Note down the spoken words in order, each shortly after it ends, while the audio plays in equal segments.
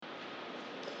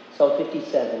Psalm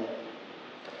 57.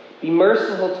 Be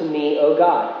merciful to me, O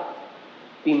God.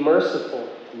 Be merciful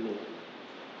to me.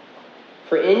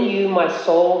 For in you my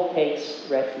soul takes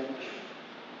refuge.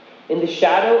 In the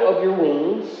shadow of your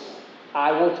wings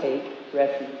I will take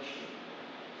refuge,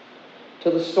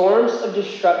 till the storms of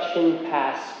destruction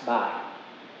pass by.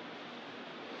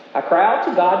 I cry out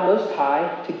to God Most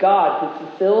High, to God who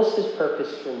fulfills his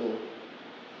purpose for me.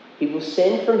 He will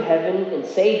send from heaven and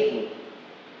save me.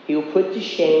 He will put to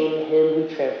shame him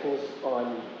who tramples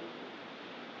on me.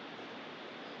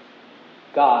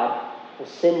 God will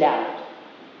send out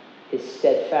his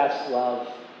steadfast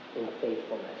love and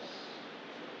faithfulness.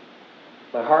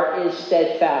 My heart is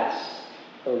steadfast,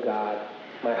 O God.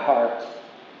 My heart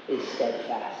is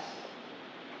steadfast.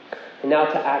 And now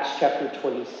to Acts chapter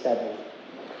 27.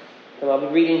 And I'll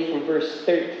be reading from verse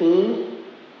 13.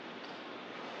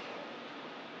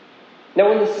 Now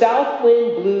when the south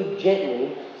wind blew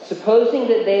gently, supposing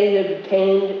that they had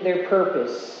obtained their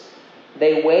purpose,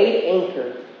 they weighed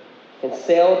anchor and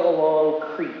sailed along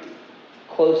Crete,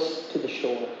 close to the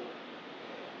shore.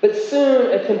 But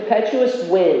soon a tempestuous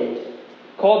wind,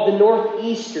 called the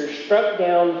northeaster, struck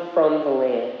down from the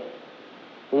land.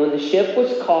 And when the ship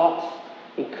was caught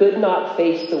and could not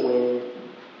face the wind,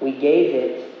 we gave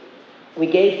to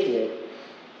it,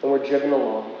 and were driven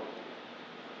along.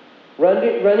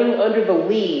 Running under the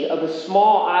lee of a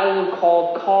small island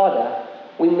called Cauda,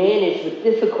 we managed with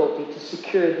difficulty to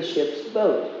secure the ship's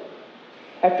boat.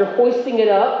 After hoisting it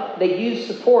up, they used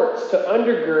supports to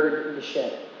undergird the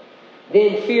ship.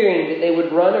 Then, fearing that they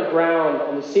would run aground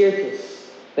on the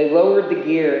Syrtis, they lowered the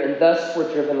gear and thus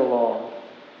were driven along.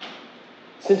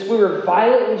 Since we were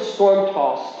violently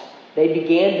storm-tossed, they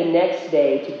began the next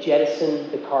day to jettison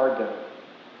the cargo.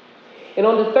 And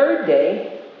on the third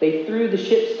day, they threw the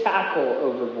ship's tackle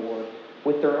overboard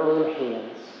with their own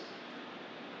hands.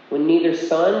 When neither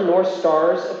sun nor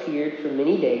stars appeared for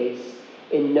many days,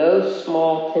 and no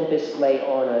small tempest lay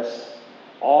on us,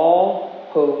 all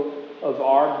hope of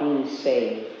our being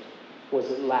saved was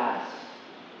at last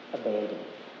abandoned.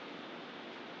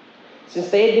 Since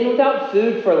they had been without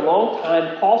food for a long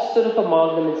time, Paul stood up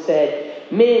among them and said,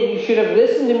 Men, you should have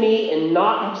listened to me and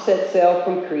not have set sail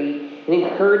from Crete and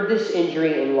incurred this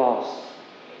injury and loss.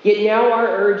 Yet now I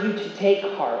urge you to take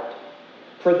heart,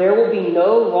 for there will be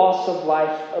no loss of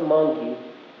life among you,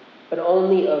 but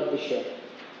only of the ship.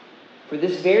 For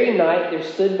this very night there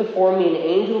stood before me an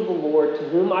angel of the Lord, to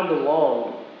whom I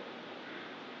belong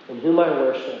and whom I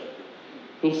worship.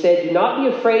 He said, Do not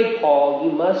be afraid, Paul,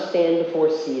 you must stand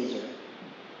before Caesar.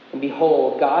 And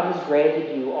behold, God has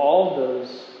granted you all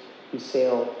those who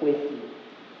sail with you.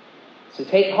 So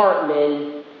take heart,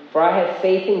 men, for I have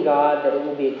faith in God that it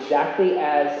will be exactly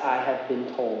as I have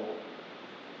been told.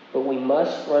 But we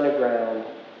must run aground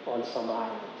on some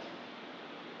island.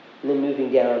 And then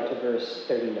moving down to verse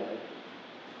 39.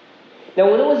 Now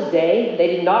when it was day, they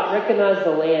did not recognize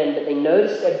the land, but they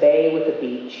noticed a bay with a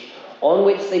beach, on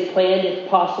which they planned, if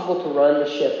possible, to run the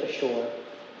ship ashore.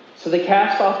 So they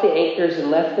cast off the anchors and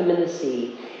left them in the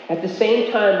sea, at the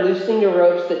same time loosening the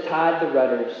ropes that tied the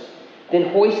rudders. Then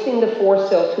hoisting the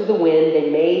foresail to the wind, they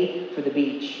made for the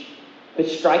beach. But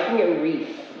striking a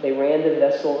reef, they ran the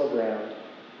vessel aground.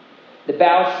 The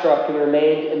bow struck and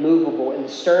remained immovable, and the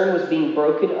stern was being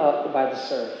broken up by the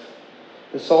surf.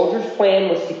 The soldiers' plan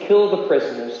was to kill the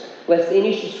prisoners, lest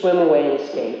any should swim away and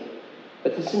escape.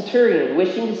 But the centurion,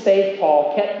 wishing to save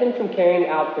Paul, kept them from carrying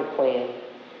out their plan.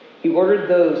 He ordered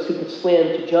those who could swim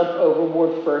to jump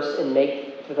overboard first and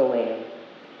make for the land,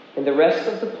 and the rest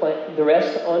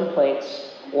on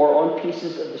planks or on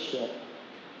pieces of the ship.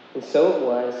 And so it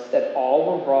was that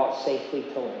all were brought safely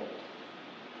to land.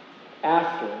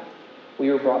 After we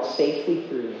were brought safely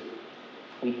through,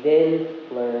 we then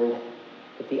learned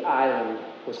that the island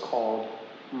was called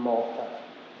Malta.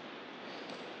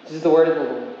 This is the word of the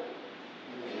Lord.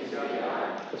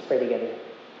 Let's pray together.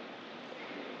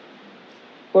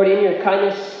 Lord, in your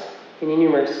kindness and in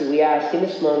your mercy, we ask in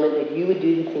this moment that you would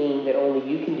do the thing that only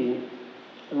you can do.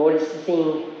 And Lord, it's the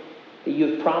thing that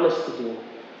you have promised to do.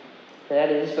 And that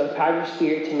is, by the power of your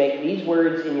Spirit, to make these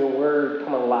words in your word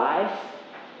come alive.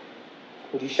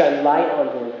 Would you shine light on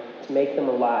them to make them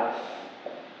alive?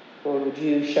 Lord, would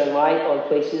you shine light on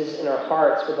places in our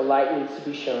hearts where the light needs to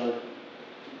be shown?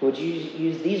 Would you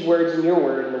use these words in your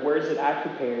word and the words that I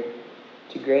prepared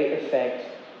to great effect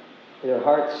in our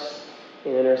hearts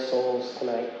and in our souls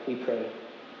tonight, we pray.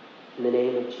 In the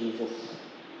name of Jesus,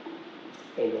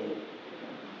 amen.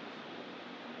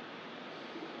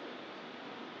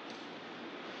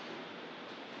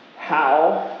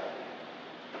 How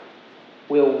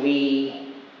will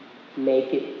we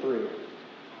make it through?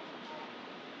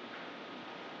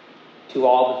 to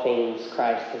all the things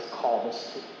Christ has called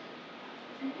us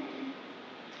to?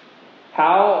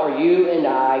 How are you and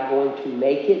I going to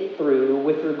make it through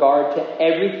with regard to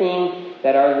everything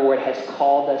that our Lord has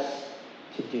called us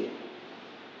to do?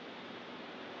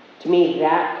 To me,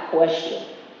 that question,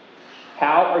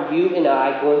 how are you and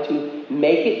I going to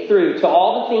make it through to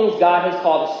all the things God has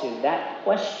called us to? That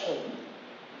question,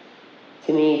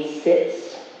 to me,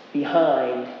 sits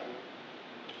behind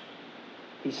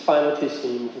these final two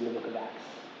scenes in the book of Acts.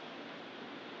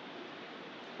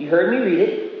 You heard me read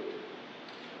it,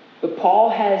 but Paul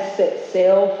has set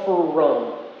sail for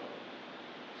Rome.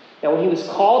 Now, when he was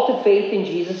called to faith in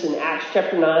Jesus in Acts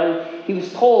chapter 9, he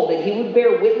was told that he would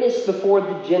bear witness before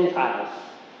the Gentiles,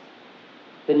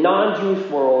 the non-Jewish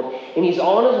world, and he's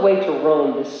on his way to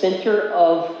Rome, the center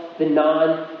of the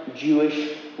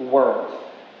non-Jewish world.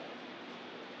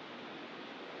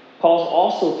 Paul's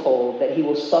also told that he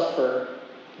will suffer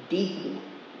deeply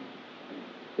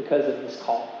because of this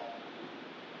call.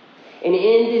 And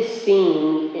in this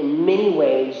scene, in many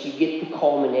ways, you get the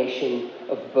culmination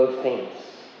of both things.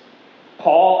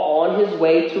 Paul on his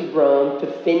way to Rome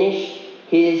to finish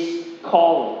his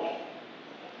calling,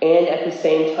 and at the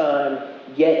same time,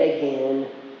 yet again,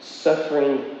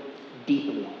 suffering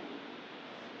deeply.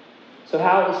 So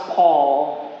how is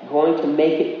Paul going to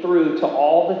make it through to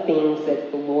all the things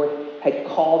that the Lord had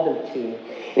called him to?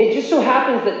 And it just so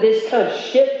happens that this kind of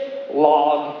ship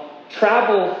log,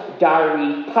 travel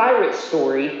diary, pirate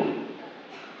story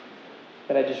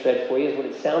that I just read for you is what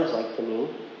it sounds like to me.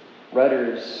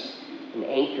 Rudders and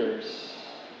anchors.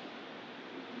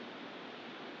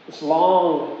 This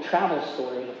long travel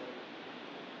story,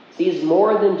 see, is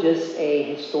more than just a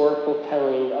historical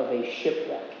telling of a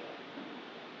shipwreck.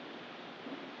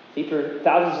 See, for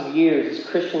thousands of years, as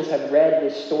Christians have read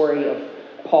this story of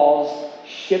Paul's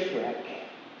shipwreck,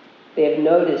 they have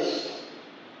noticed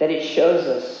that it shows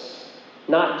us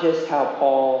not just how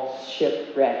Paul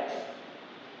shipwrecked,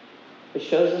 but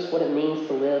shows us what it means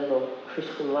to live a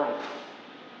Christian life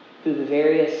through the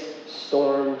various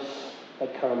storms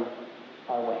that come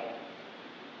our way.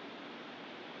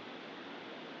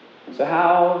 So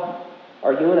how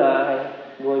are you and I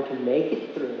going to make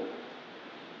it through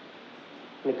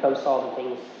when it comes to all the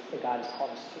things that God has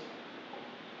called us to?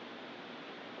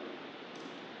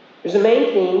 There's a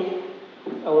main thing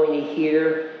I want you to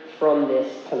hear from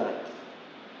this tonight.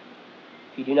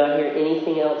 If you do not hear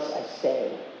anything else I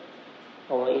say,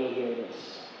 I want you to hear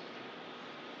this.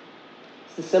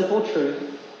 It's the simple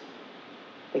truth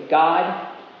that God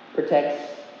protects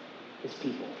his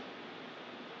people.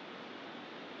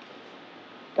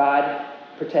 God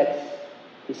protects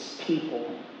his people.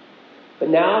 But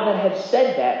now that I have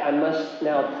said that, I must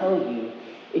now tell you,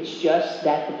 it's just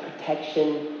that the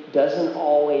protection doesn't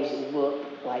always look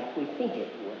like we think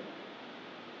it would.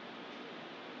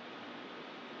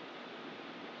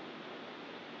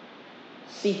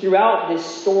 See, throughout this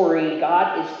story,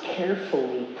 God is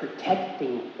carefully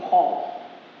protecting Paul.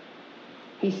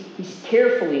 He's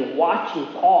carefully watching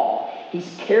Paul.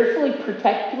 He's carefully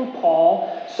protecting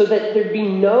Paul so that there'd be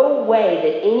no way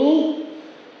that any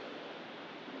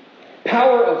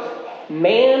power of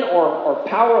man or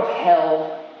power of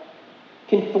hell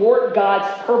can thwart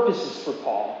God's purposes for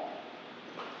Paul.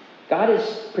 God is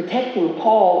protecting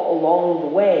Paul along the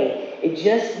way. It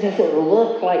just doesn't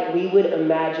look like we would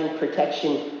imagine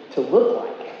protection to look like.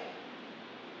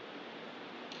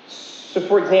 So,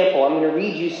 for example, I'm going to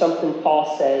read you something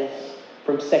Paul says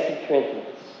from 2 Corinthians.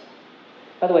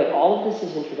 By the way, all of this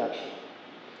is introduction.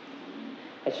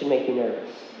 That should make you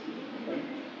nervous.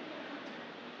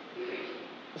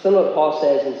 Listen to what Paul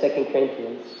says in 2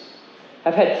 Corinthians.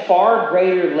 I've had far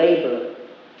greater labor,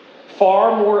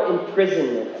 far more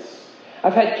imprisonments.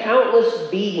 I've had countless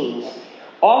beatings,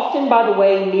 often, by the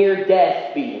way,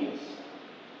 near-death beatings.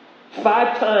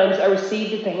 5 times I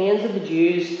received at the hands of the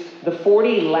Jews the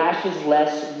 40 lashes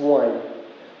less one.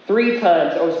 3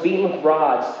 times I was beaten with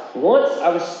rods. Once I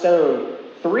was stoned.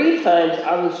 3 times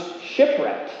I was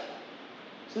shipwrecked.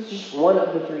 So it's just one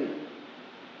of the 3.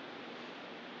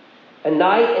 A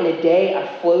night and a day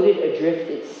I floated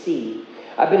adrift at sea.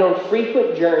 I've been on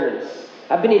frequent journeys.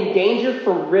 I've been in danger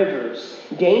from rivers,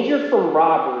 danger from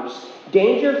robbers,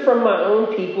 danger from my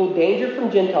own people, danger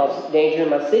from Gentiles, danger in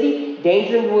my city,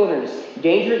 danger in the wilderness,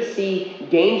 danger at sea,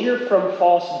 danger from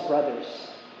false brothers.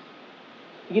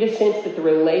 You get a sense that the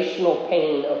relational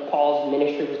pain of Paul's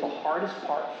ministry was the hardest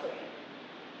part for him.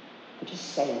 I'm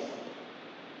just saying something.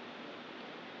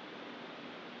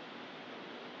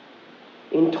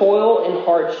 In toil and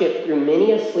hardship, through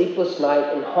many a sleepless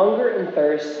night, in hunger and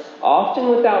thirst, often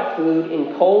without food,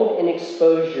 in cold and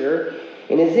exposure,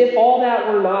 And as if all that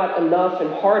were not enough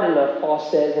and hard enough, Paul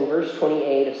says in verse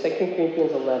 28 of 2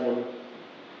 Corinthians 11,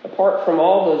 apart from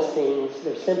all those things,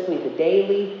 there's simply the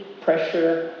daily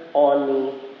pressure on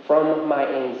me from my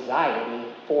anxiety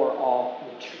for all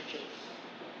the churches.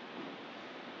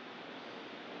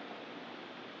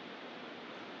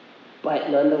 But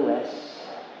nonetheless,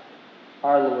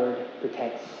 our Lord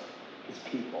protects his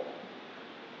people.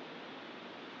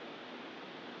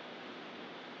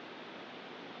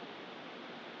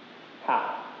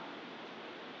 How?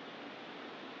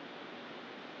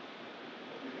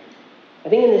 I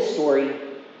think in this story,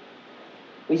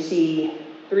 we see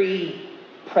three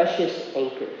precious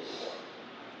anchors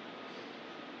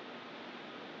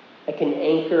that can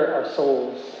anchor our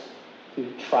souls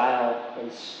through trial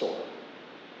and storm.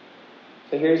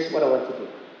 So here's what I want to do.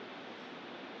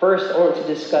 First, I want to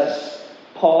discuss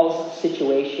Paul's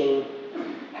situation,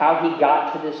 how he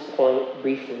got to this point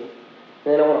briefly. And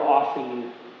then I want to offer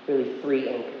you really three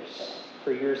anchors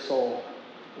for your soul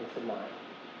and for mine.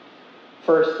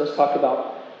 First, let's talk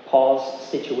about Paul's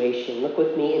situation. Look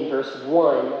with me in verse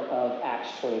 1 of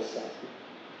Acts 27.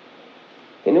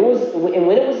 And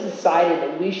when it was decided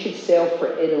that we should sail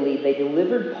for Italy, they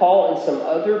delivered Paul and some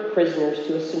other prisoners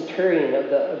to a centurion of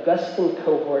the Augustan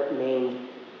cohort named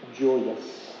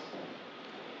Julius.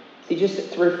 See,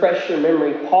 just to refresh your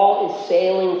memory, Paul is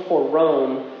sailing for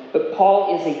Rome, but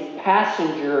Paul is a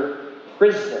passenger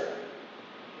prisoner.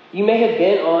 You may have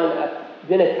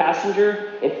been a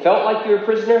passenger and felt like you were a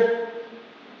prisoner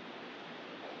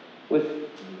with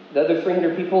the other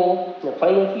 300 people in the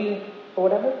plane with you or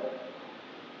whatever.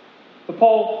 But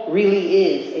Paul really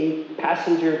is a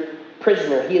passenger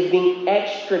prisoner. He is being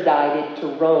extradited to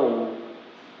Rome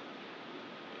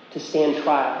to stand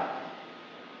trial.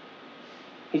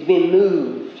 He's being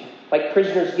moved, like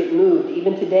prisoners get moved,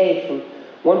 even today, from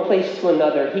one place to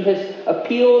another. He has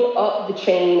appealed up the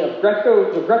chain of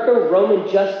the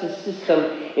Greco-Roman justice system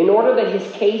in order that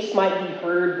his case might be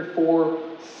heard before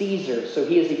Caesar. So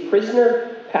he is a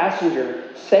prisoner passenger,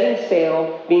 setting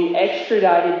sail, being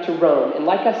extradited to Rome. And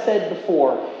like I said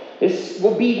before, this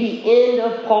will be the end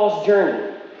of Paul's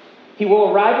journey. He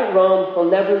will arrive at Rome. He'll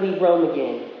never leave Rome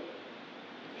again.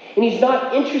 And he's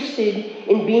not interested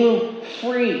in being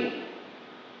free,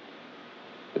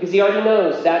 because he already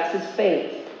knows that's his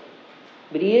fate.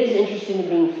 But he is interested in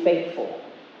being faithful.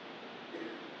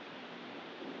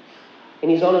 And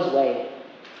he's on his way.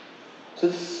 So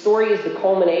this story is the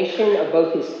culmination of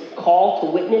both his call to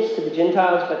witness to the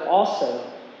Gentiles, but also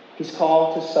his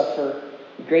call to suffer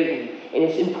greatly. And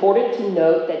it's important to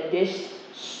note that this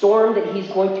storm that he's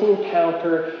going to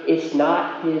encounter is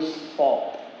not his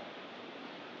fault.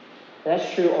 And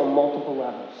that's true on multiple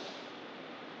levels.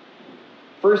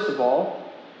 First of all,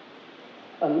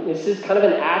 this is kind of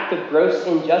an act of gross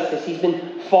injustice. He's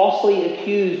been falsely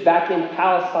accused back in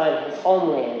Palestine, his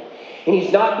homeland. And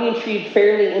he's not being treated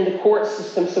fairly in the court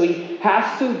system, so he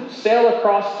has to sail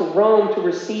across to Rome to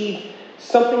receive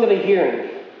something of a hearing.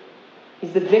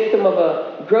 He's the victim of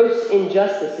a gross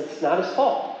injustice. It's not his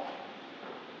fault.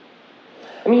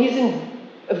 I mean, he's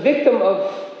a victim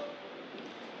of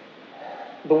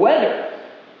the weather.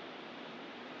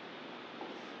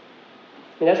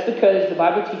 And that's because the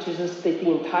Bible teaches us that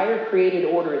the entire created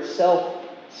order itself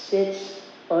sits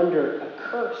under a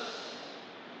curse,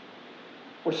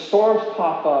 where storms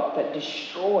pop up that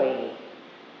destroy.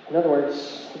 In other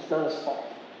words, it's not his fault.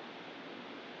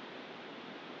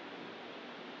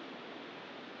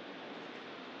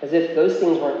 As if those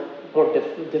things weren't more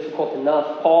difficult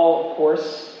enough, Paul, of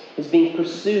course, is being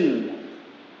pursued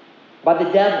by the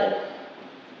devil.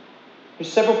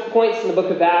 There's several points in the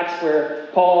book of Acts where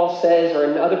Paul says, or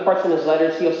in other parts in his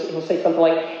letters, he'll say something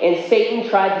like, and Satan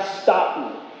tried to stop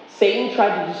me. Satan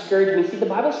tried to discourage me. See, the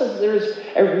Bible says there is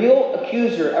a real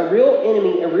accuser, a real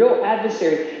enemy, a real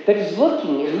adversary that is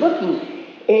looking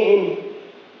and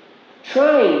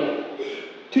trying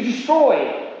to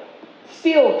destroy,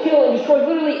 steal, kill, and destroy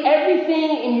literally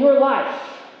everything in your life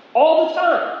all the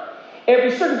time.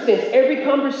 Every circumstance, every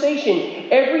conversation,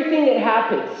 everything that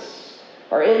happens.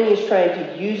 Our enemy is trying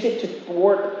to use it to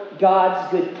thwart God's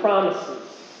good promises.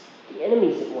 The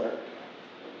enemy's at work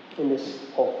in this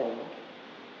whole thing.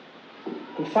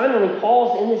 And finally,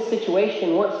 Paul's in this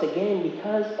situation once again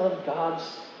because of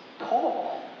God's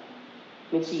call.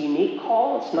 It's a unique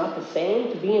call. It's not the same.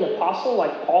 To be an apostle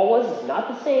like Paul was is not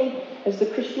the same as the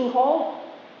Christian call.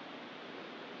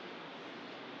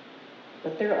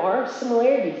 But there are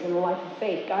similarities in the life of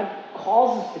faith. God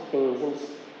calls us to things, and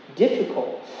it's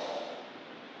difficult.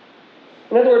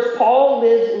 In other words, Paul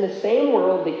lives in the same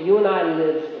world that you and I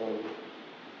live in.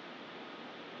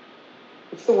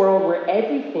 It's the world where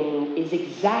everything is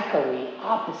exactly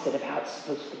opposite of how it's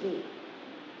supposed to be.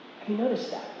 Have you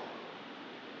noticed that?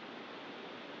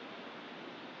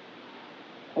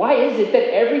 Why is it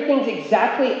that everything's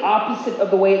exactly opposite of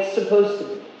the way it's supposed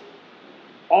to be?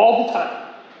 All the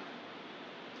time.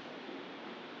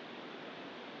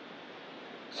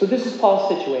 So this is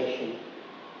Paul's situation.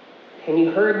 And you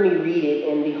heard me read it,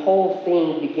 and the whole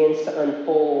thing begins to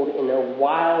unfold in a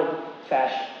wild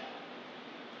fashion.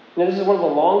 You know, this is one of the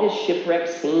longest shipwreck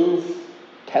scenes,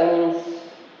 tellings,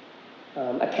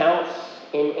 accounts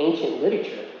in ancient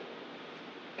literature.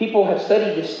 People have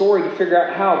studied this story to figure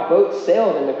out how boats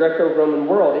sailed in the Greco-Roman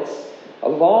world. It's a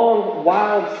long,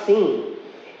 wild scene.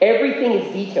 Everything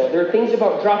is detailed. There are things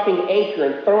about dropping anchor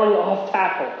and throwing off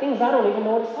tackle, things I don't even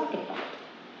know what it's talking about.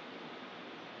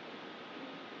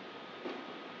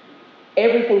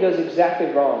 Everything goes exactly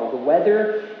wrong. The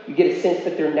weather, you get a sense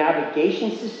that their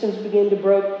navigation systems begin to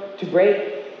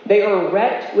break. They are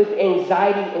wrecked with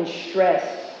anxiety and stress.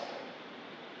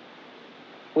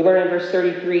 We learn in verse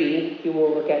 33, if you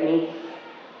will look at me,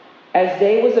 as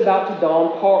day was about to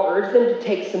dawn, Paul urged them to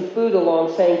take some food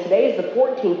along, saying, today is the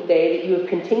 14th day that you have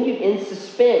continued in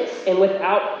suspense and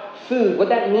without food. What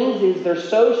that means is they're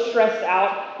so stressed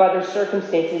out by their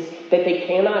circumstances that they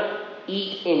cannot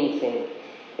eat anything.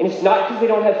 And it's not because they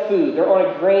don't have food. They're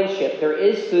on a grain ship. There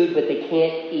is food, but they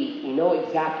can't eat. You know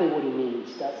exactly what he means,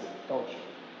 don't you?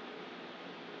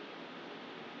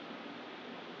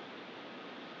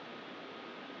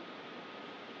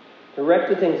 They're wrecked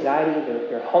with anxiety.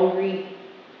 They're hungry.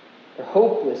 They're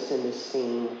hopeless in this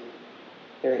scene.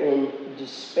 They're in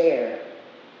despair.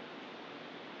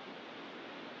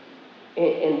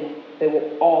 And they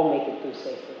will all make it through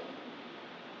safely.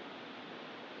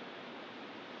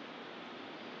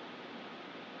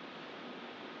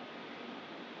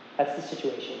 That's the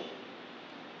situation.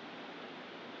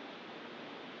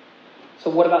 So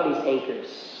what about these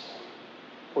anchors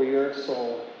for your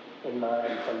soul and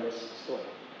mind from this story?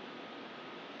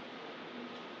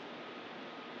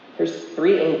 There's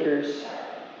 3 anchors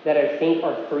that I think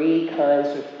are 3 kinds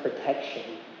of protection.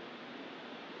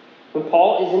 When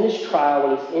Paul is in this trial,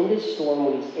 when he's in this storm,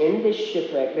 when he's in this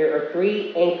shipwreck, there are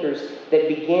 3 anchors that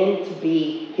begin to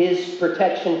be his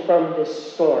protection from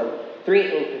this storm.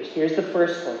 3 anchors. Here's the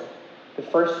first one. The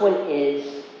first one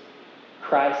is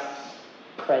Christ's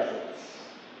presence.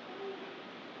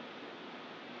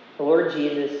 The Lord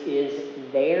Jesus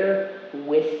is there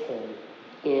with him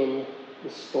in the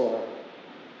storm.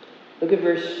 Look at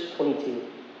verse 22.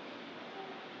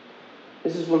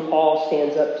 This is when Paul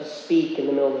stands up to speak in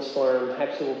the middle of the storm.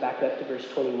 Actually, we'll back up to verse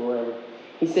 21.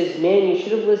 He says, men, you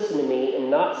should have listened to me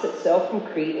and not set sail from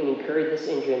Crete and incurred this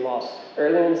injury and loss.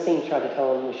 Earlier in the scene, he tried to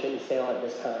tell him we shouldn't sail at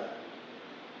this time.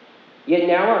 Yet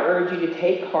now I urge you to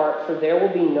take heart, for there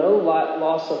will be no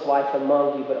loss of life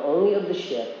among you, but only of the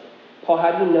ship. Paul,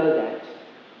 how do you know that?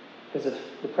 Because of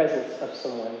the presence of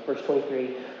someone. Verse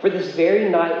 23. For this very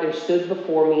night there stood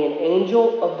before me an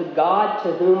angel of the God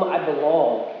to whom I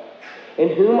belong,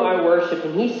 and whom I worship.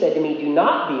 And he said to me, do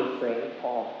not be afraid,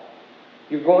 Paul.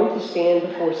 You're going to stand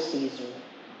before Caesar.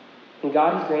 And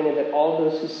God has granted that all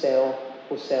those who sail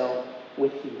will sail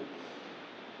with you.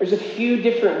 There's a few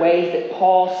different ways that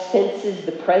Paul senses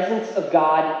the presence of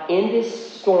God in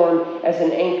this storm as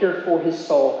an anchor for his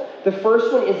soul. The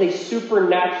first one is a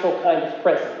supernatural kind of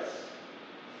presence.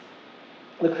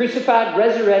 The crucified,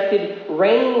 resurrected,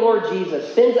 reigning Lord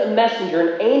Jesus sends a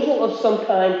messenger, an angel of some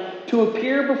kind, to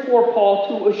appear before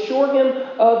Paul to assure him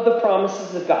of the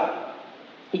promises of God.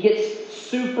 He gets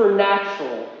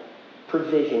supernatural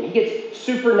provision. He gets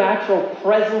supernatural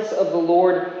presence of the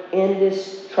Lord in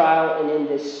this trial and in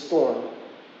this storm.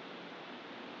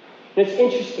 And it's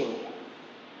interesting.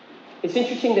 It's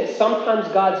interesting that sometimes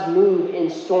God's move in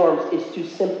storms is to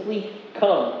simply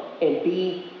come and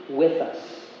be with us.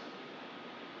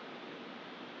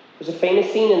 There's a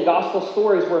famous scene in gospel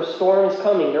stories where a storm is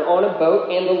coming. They're on a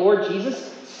boat and the Lord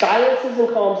Jesus silences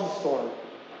and calms the storm.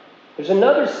 There's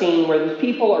another scene where the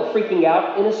people are freaking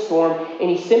out in a storm and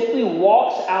he simply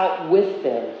walks out with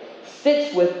them,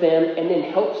 sits with them, and then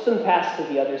helps them pass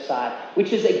to the other side,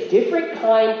 which is a different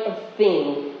kind of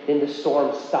thing than the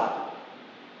storm stopping.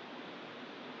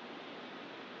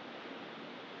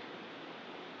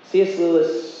 C.S.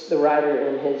 Lewis, the writer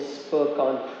in his book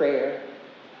on prayer,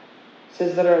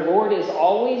 says that our Lord is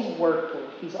always working.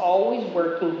 He's always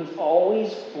working. He's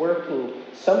always working.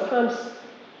 Sometimes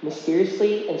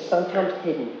mysteriously and sometimes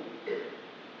hidden.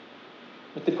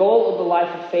 But the goal of the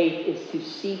life of faith is to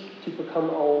seek to become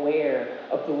aware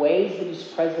of the ways that He's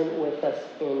present with us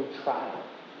in trial.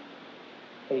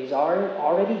 That He's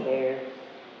already there.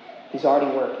 He's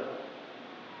already working.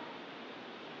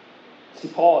 See,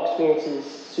 Paul experiences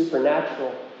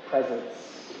supernatural presence.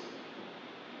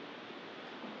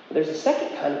 There's a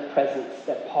second kind of presence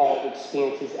that Paul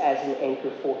experiences as an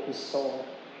anchor for his soul.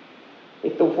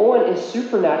 If the one is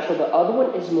supernatural, the other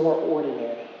one is more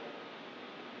ordinary.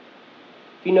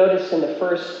 If you notice in the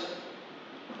first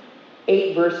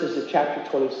 8 verses of chapter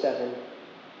 27,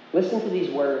 listen to these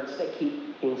words that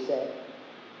keep being said.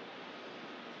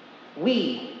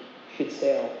 We should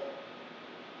sail,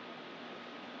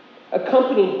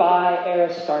 accompanied by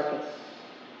Aristarchus,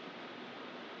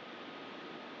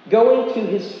 going to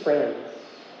his friends,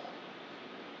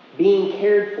 being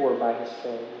cared for by his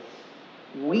friends.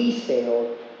 We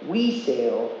sailed, we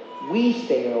sailed, we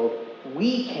sailed,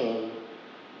 we came.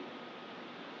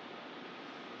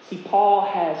 See, Paul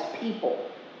has people.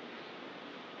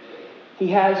 He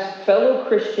has fellow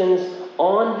Christians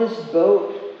on this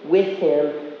boat with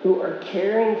him who are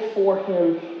caring for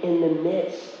him in the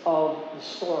midst of the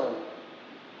storm.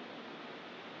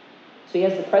 So he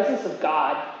has the presence of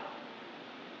God.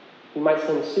 You might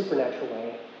say in a supernatural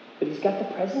way, but he's got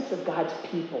the presence of God's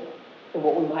people in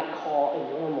what we might call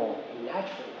a normal and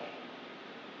natural way.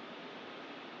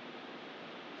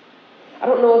 I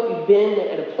don't know if you've been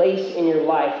at a place in your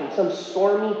life, in some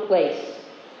stormy place,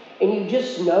 and you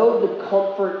just know the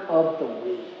comfort of the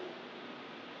we.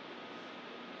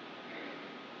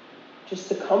 Just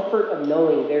the comfort of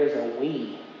knowing there's a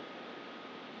we.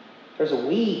 There's a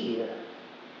we here.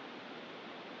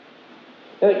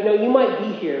 Now, you might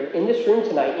be here in this room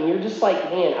tonight and you're just like,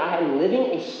 man, I am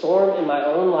living a storm in my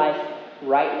own life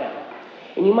right now.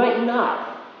 And you might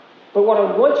not. But what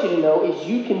I want you to know is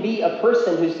you can be a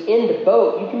person who's in the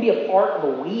boat. You can be a part of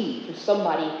a we to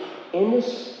somebody in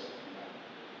this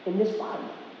body.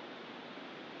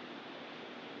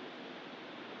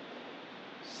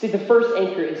 See, the first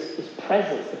anchor is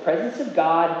presence. The presence of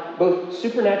God, both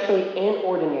supernaturally and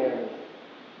ordinarily.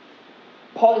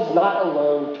 Paul is not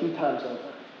alone 2 times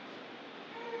over,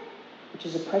 which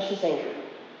is a precious anchor.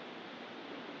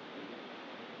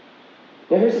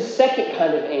 Now here's a second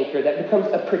kind of anchor that becomes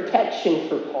a protection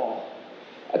for Paul.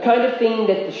 A kind of thing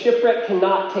that the shipwreck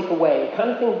cannot take away. A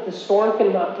kind of thing that the storm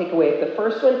cannot take away. If the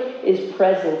first one is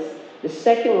presence, the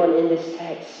second one in this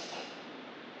text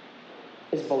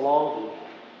is belonging.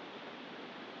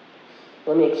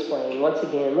 Let me explain. Once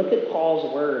again, look at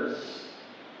Paul's words.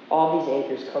 All these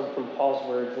anchors come from Paul's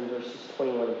words in verses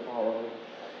 21 and following.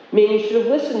 Man, you should have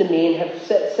listened to me and have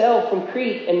set sail from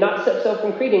Crete, and not set sail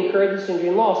from Crete and incurred this injury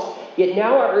and loss. Yet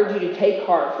now I urge you to take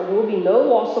heart, for there will be no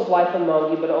loss of life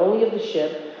among you, but only of the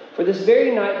ship. For this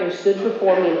very night there stood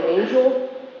before me an angel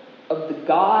of the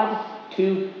God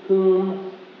to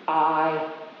whom I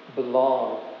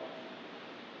belong.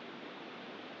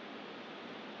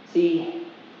 See,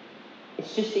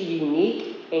 it's just a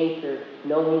unique anchor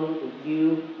knowing that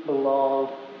you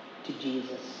belong to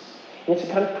Jesus. And it's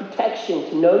a kind of protection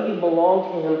to know you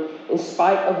belong to him in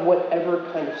spite of whatever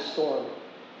kind of storm.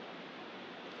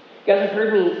 You guys have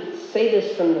heard me say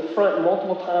this from the front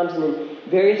multiple times and in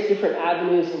various different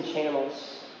avenues and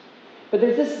channels. But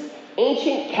there's this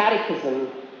ancient catechism.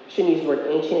 I shouldn't use the word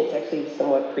ancient. It's actually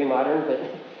somewhat pre-modern, but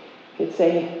it's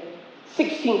a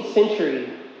 16th century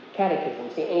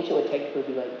catechism. See, ancient would technically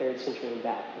be like 3rd century and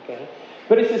back, okay?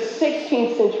 But it's a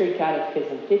 16th century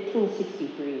catechism,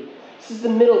 1563. This is the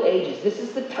Middle Ages. This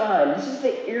is the time. This is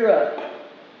the era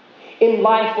in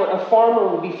life where a farmer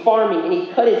would be farming and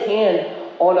he'd cut his hand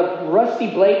on a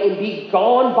rusty blade and be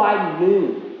gone by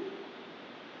noon.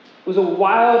 It was a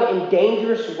wild and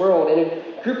dangerous world, and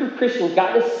a group of Christians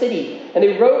got in a city and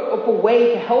they wrote up a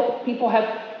way to help people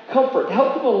have comfort, to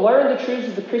help people learn the truths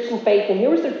of the Christian faith. And here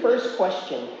was their first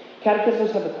question.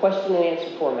 Catechisms have a question and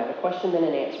answer format, a question then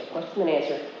an answer, question then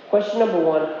answer. Question number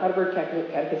 1, Heidelberg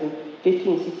Catechism,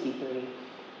 1563.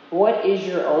 What is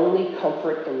your only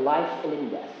comfort in life and in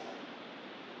death?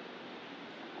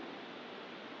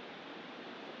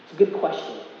 It's a good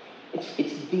question.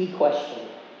 It's the question.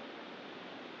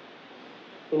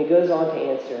 And he goes on to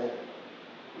answer,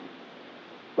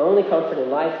 my only comfort in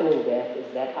life and in death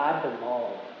is that I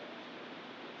belong.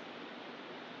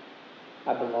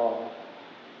 I belong,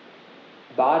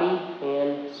 body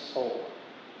and soul,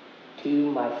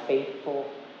 to my faithful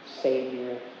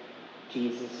Savior,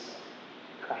 Jesus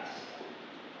Christ.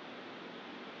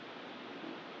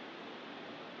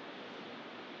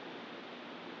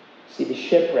 See, the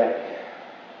shipwreck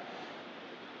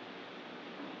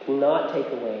cannot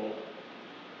take away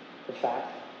the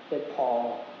fact that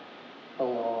Paul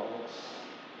belongs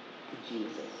to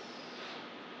Jesus.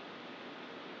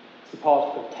 See,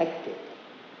 Paul is protected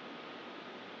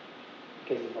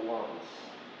because he belongs.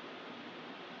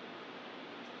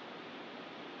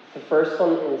 The first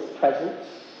one is presence,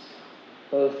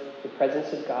 both the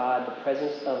presence of God, the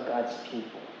presence of God's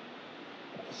people.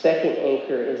 The second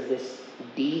anchor is this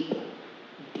deep,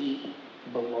 deep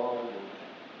belonging.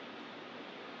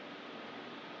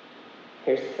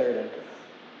 Here's the third anchor.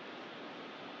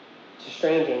 It's a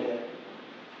strange anchor.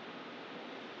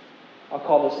 I'll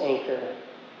call this anchor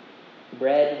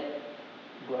bread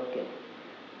broken.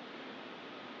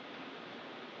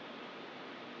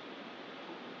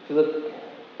 If you look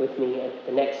with me at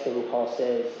the next thing Paul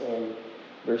says in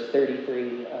verse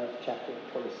 33 of chapter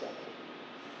 27.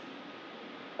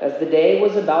 As the day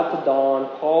was about to dawn,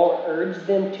 Paul urged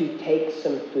them to take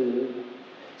some food,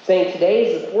 saying, "Today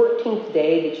is the 14th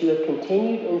day that you have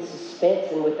continued in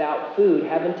suspense and without food,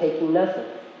 having taken nothing.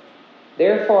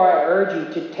 Therefore I urge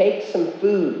you to take some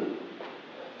food,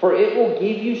 for it will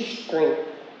give you strength.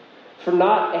 For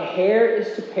not a hair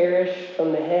is to perish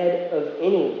from the head of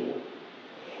any of you."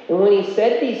 And when he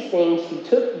said these things, he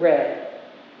took bread,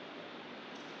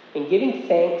 and giving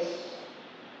thanks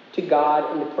to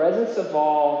God in the presence of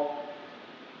all,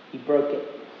 he broke it.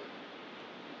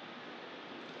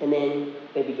 And then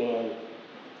they began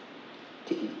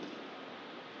to eat.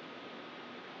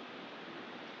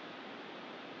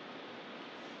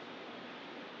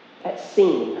 That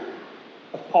scene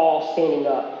of Paul standing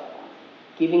up,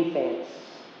 giving thanks,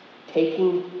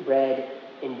 taking bread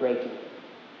and breaking it.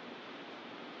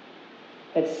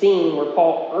 That scene where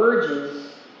Paul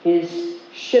urges his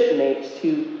shipmates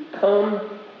to come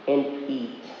and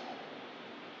eat.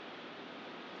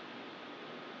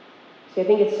 See, I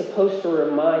think it's supposed to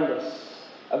remind us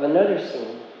of another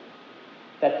scene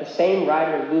that the same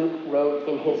writer Luke wrote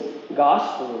in his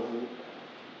Gospel of Luke,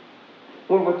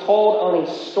 when we're told on a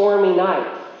stormy night,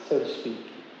 so to speak,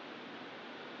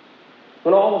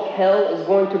 when all of hell is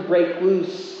going to break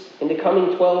loose in the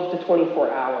coming 12 to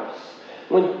 24 hours,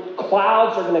 when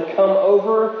clouds are going to come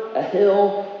over a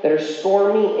hill that are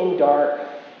stormy and dark,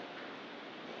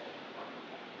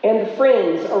 and the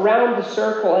friends around the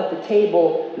circle at the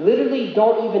table literally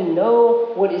don't even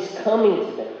know what is coming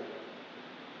to them.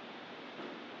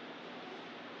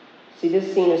 See,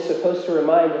 this scene is supposed to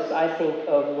remind us, I think,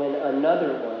 of when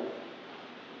another one,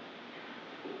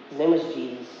 his name was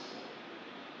Jesus,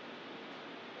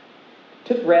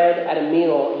 took bread at a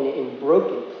meal and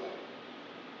broke it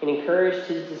and encouraged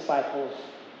his disciples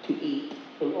to eat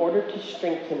in order to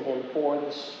strengthen them for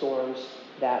the storms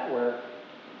that were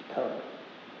to come.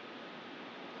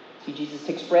 See, Jesus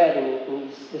takes bread and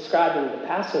he's describing the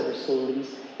Passover scene, but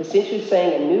he's essentially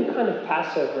saying a new kind of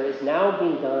Passover is now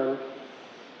being done.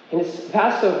 And it's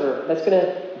Passover that's going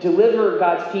to deliver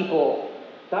God's people,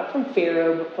 not from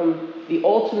Pharaoh, but from the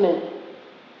ultimate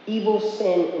evil,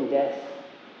 sin, and death.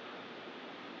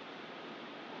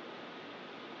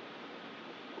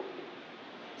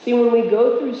 See, when we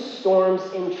go through storms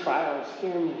and trials,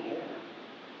 hear me here.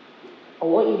 I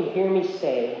want you to hear me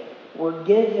say, we're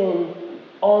given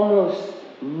almost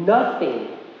nothing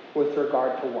with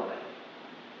regard to why.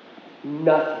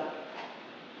 Nothing.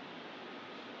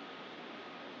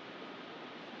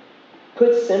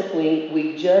 Put simply,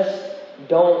 we just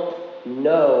don't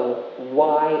know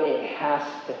why it has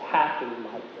to happen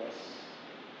like this.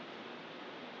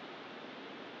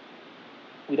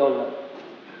 We don't know.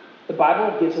 The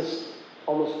Bible gives us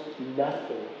almost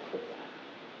nothing for that.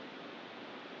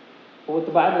 But what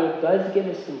the Bible does give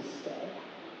us instead,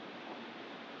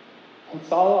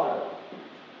 it's all art,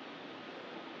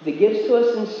 is it gives to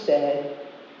us instead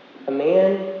a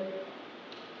man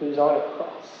who's on a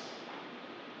cross.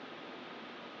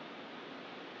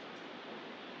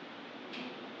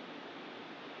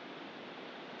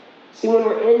 See, when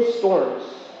we're in storms,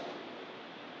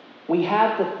 we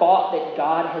have the thought that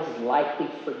God has likely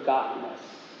forgotten us.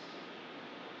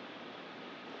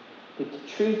 But the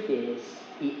truth is,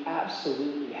 he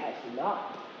absolutely has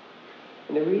not.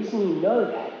 And the reason you know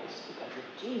that is because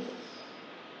of Jesus.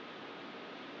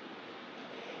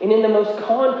 And in the most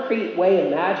concrete way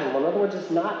imaginable, in other words, it's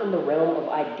not in the realm of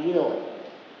ideal,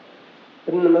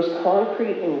 but in the most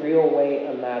concrete and real way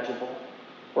imaginable,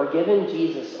 we're given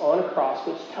Jesus on a cross,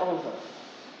 which tells us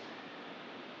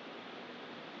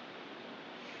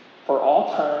for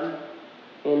all time,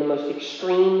 in the most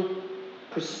extreme,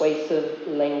 persuasive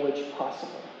language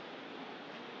possible,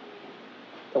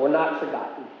 that we're not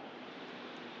forgotten,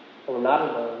 that we're not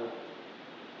alone,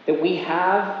 that we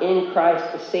have in Christ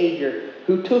a Savior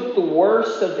who took the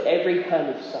worst of every kind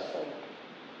of suffering.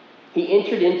 He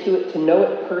entered into it to know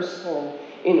it personally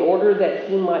in order that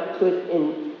he might put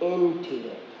an end to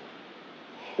it.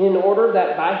 In order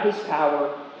that by his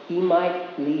power he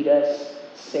might lead us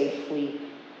safely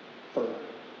through.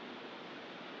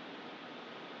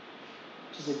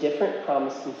 Which which is a different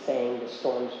promise than saying the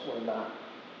storms will not,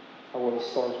 or the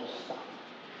storms will stop.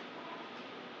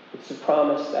 It's a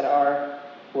promise that our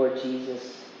Lord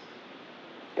Jesus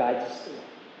guides us through.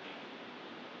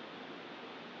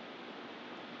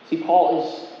 See, Paul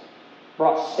is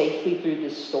brought safely through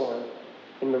this storm.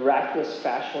 In miraculous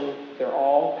fashion, they're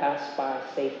all passed by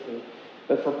safely.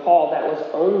 But for Paul, that was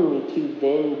only to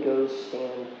then go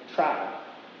stand trial.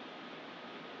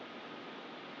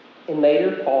 And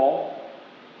later, Paul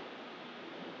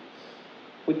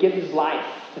would give his life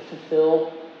to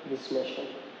fulfill this mission.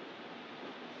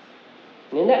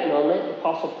 And in that moment, the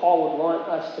Apostle Paul would want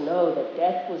us to know that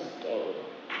death was gain,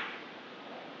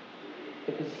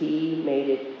 because he made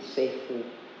it safely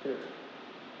through.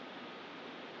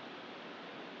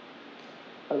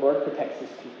 Our Lord protects his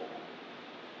people.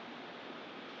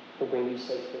 He'll bring you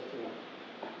safely through.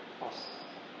 Awesome.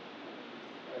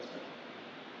 Let's pray.